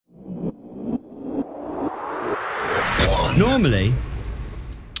Normally,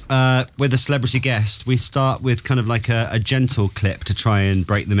 with a celebrity guest, we start with kind of like a gentle clip to try and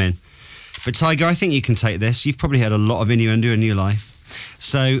break them in. But Tyger, I think you can take this. You've probably had a lot of innuendo in your life.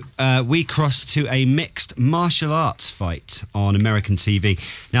 So we cross to a mixed martial arts fight on American TV.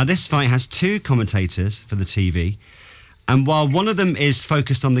 Now, this fight has two commentators for the TV, and while one of them is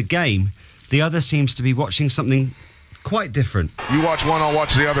focused on the game, the other seems to be watching something quite different. You watch one, I'll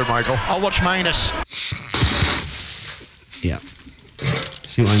watch the other, Michael. I'll watch Minus. Yeah.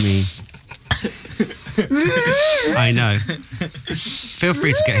 See what I mean? I know. Feel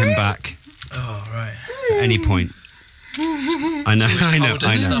free to get him back. Oh, right. At any point. I know,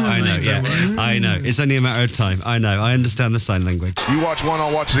 yeah. I know. It's only a matter of time. I know. I understand the sign language. You watch one,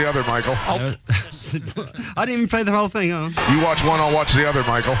 I'll watch the other, Michael. I didn't even play the whole thing, oh. You watch one, I'll watch the other,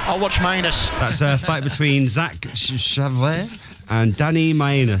 Michael. I'll watch Minus. That's a fight between Zach Chavre and Danny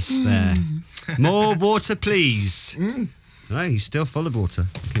Mainus there. More water, please. No, he's still full of water.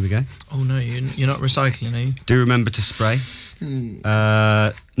 Here we go. Oh, no, you're not recycling, are you? Do remember to spray.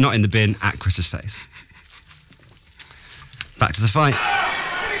 Not in the bin, at Chris's face. Back to the fight.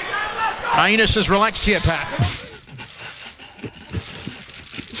 Minus has relaxed here, Pat.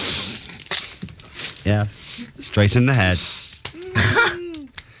 Yeah, straight in the head.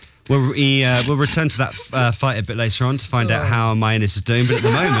 We'll return to that fight a bit later on to find out how Minus is doing, but at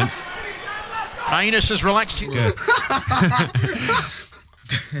the moment... Minus has relaxed here. Good.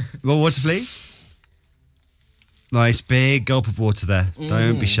 More water, please. Nice big gulp of water there.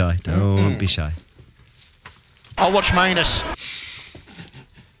 Don't be shy. Don't be shy. I'll watch Minus.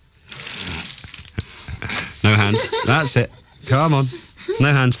 No hands. That's it. Come on.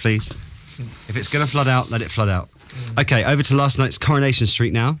 No hands, please. If it's going to flood out, let it flood out. Okay, over to last night's Coronation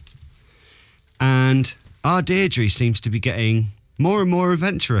Street now. And our Deirdre seems to be getting more and more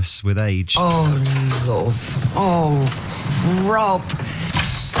adventurous with age. Oh, love. Oh, Rob.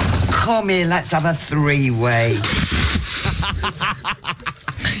 Come here, let's have a three-way.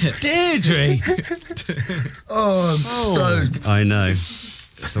 Deirdre! Oh, I'm soaked. I know.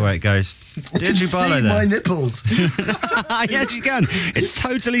 That's the way it goes. Deirdre Barlow see there. my nipples. Yes, you can. It's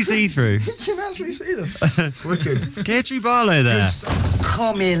totally see-through. You can actually see them. Wicked. Deirdre Barlow there.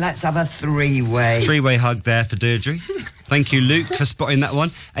 Come here, let's have a three-way. Three-way hug there for Deirdre. Thank you, Luke, for spotting that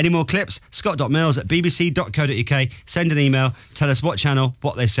one. Any more clips? scott.mills@bbc.co.uk. Send an email. Tell us what channel,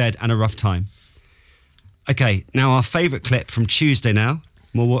 what they said, and a rough time. OK, now our favourite clip from Tuesday now.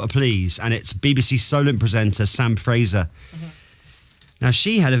 More water, please. And it's BBC Solent presenter Sam Fraser. Now,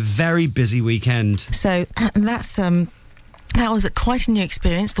 she had a very busy weekend. So that was quite a new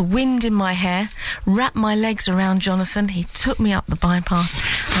experience. The wind in my hair, wrapped my legs around Jonathan. He took me up the bypass,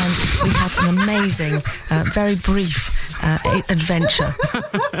 and we had an amazing, very brief adventure.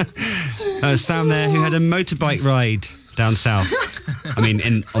 Sam there, who had a motorbike ride down south. I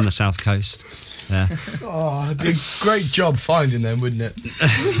mean, on the south coast. There. Oh, it'd be a great job finding them, wouldn't it?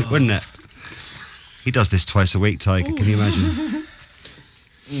 Wouldn't it? He does this twice a week, Tyger. Can you imagine?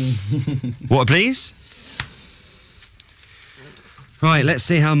 Water, please. Right, let's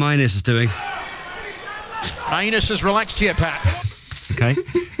see how Minus is doing. Minus has relaxed here, Pat. Okay.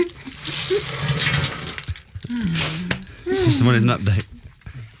 Just wanted an update.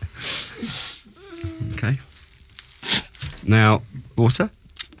 Okay. Now, water.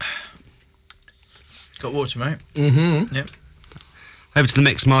 Got water, mate. Yep. Over to the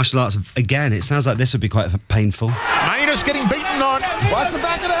mixed martial arts again. It sounds like this would be quite painful. Minus getting beaten on. Watch the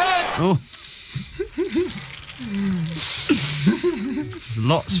back of the head. Oh. There's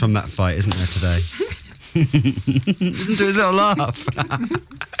lots from that fight, isn't there, today? Listen to his little laugh.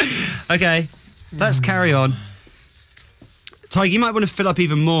 Okay, let's carry on. Tyger, you might want to fill up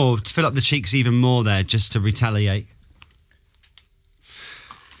the cheeks even more there, just to retaliate.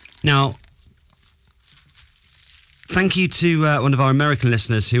 Now, thank you to one of our American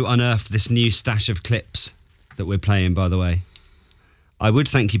listeners who unearthed this new stash of clips that we're playing, by the way. I would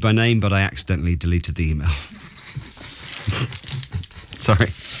thank you by name, but I accidentally deleted the email. Sorry.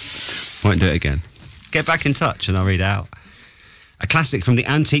 Won't do it again. Get back in touch and I'll read it out. A classic from the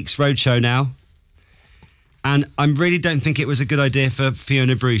Antiques Roadshow now. And I really don't think it was a good idea for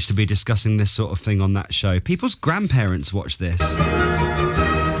Fiona Bruce to be discussing this sort of thing on that show. People's grandparents watch this.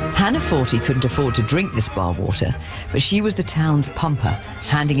 Hannah 40 couldn't afford to drink this bar water, but she was the town's pumper,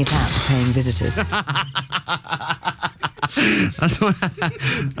 handing it out to paying visitors. That's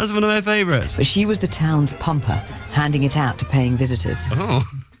one of my favourites. But she was the town's pumper, handing it out to paying visitors. Oh.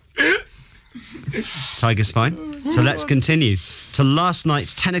 Tyger's fine. So let's continue to last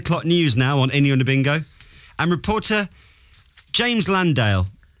night's 10 o'clock news now on Innuendo Bingo. And reporter James Landale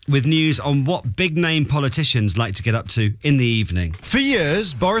with news on what big-name politicians like to get up to in the evening. For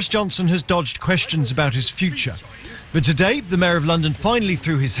years, Boris Johnson has dodged questions about his future. But today, the Mayor of London finally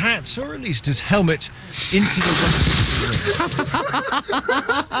threw his hat, or at least his helmet, into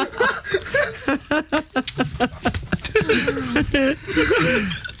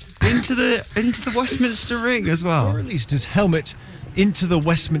the into the Westminster ring as well. Or at least his helmet into the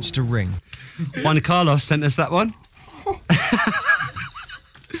Westminster ring. Juan Carlos sent us that one.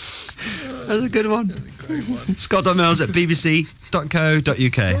 That's a good one. Scott.mills at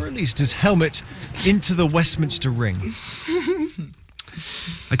bbc.co.uk. Or at least his helmet into the Westminster ring.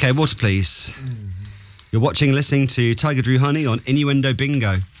 Okay, water please. You're watching and listening to Tyger Drew Honey on Innuendo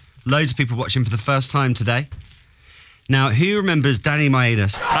Bingo. Loads of people watching for the first time today. Now, who remembers Danny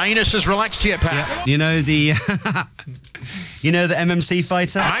Maedus? Maedus has relaxed here, Pat. Yeah. You know the the MMC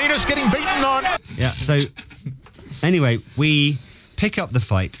fighter? Maedus getting beaten on. Yeah, so anyway, we pick up the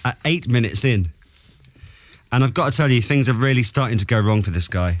fight at 8 minutes in. And I've got to tell you, things are really starting to go wrong for this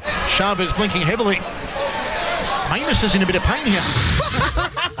guy. Chavez blinking heavily. Maedus is in a bit of pain here.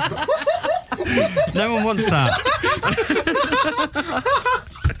 No one wants that.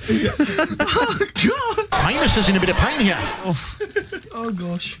 Oh, God. Maedus is in a bit of pain here. Oof. Oh,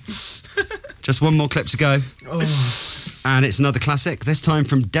 gosh. Just one more clip to go. Oh. And it's another classic, this time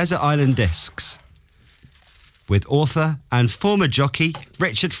from Desert Island Discs, with author and former jockey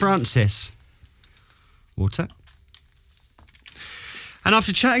Richard Francis. Water. And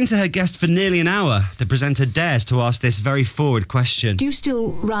after chatting to her guest for nearly an hour, the presenter dares to ask this very forward question. Do you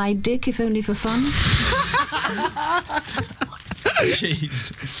still ride Dick, if only for fun?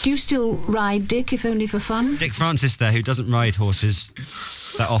 Jeez. Do you still ride Dick, if only for fun? Dick Francis there, who doesn't ride horses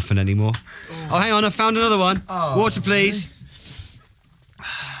that often anymore. Oh, hang on, I found another one. Oh, Water, please.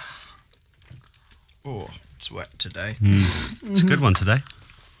 Oh, it's wet today. It's a good one today.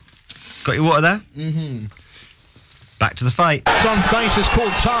 Got your water there? Mm-hmm. Back to the fight. Don Face has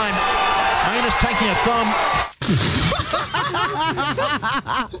called time. Maedus taking a thumb.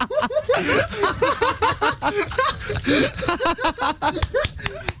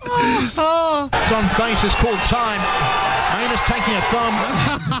 Don Face has called time. Maedus taking a thumb.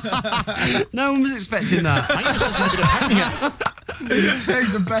 No one was expecting that. Maedus is in a bit of pain here. Save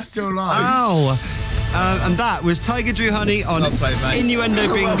the best till life. Ow! And that was Tyger Drew Honey on Well played, mate. Innuendo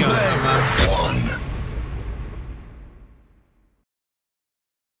Bingo. Well played, man.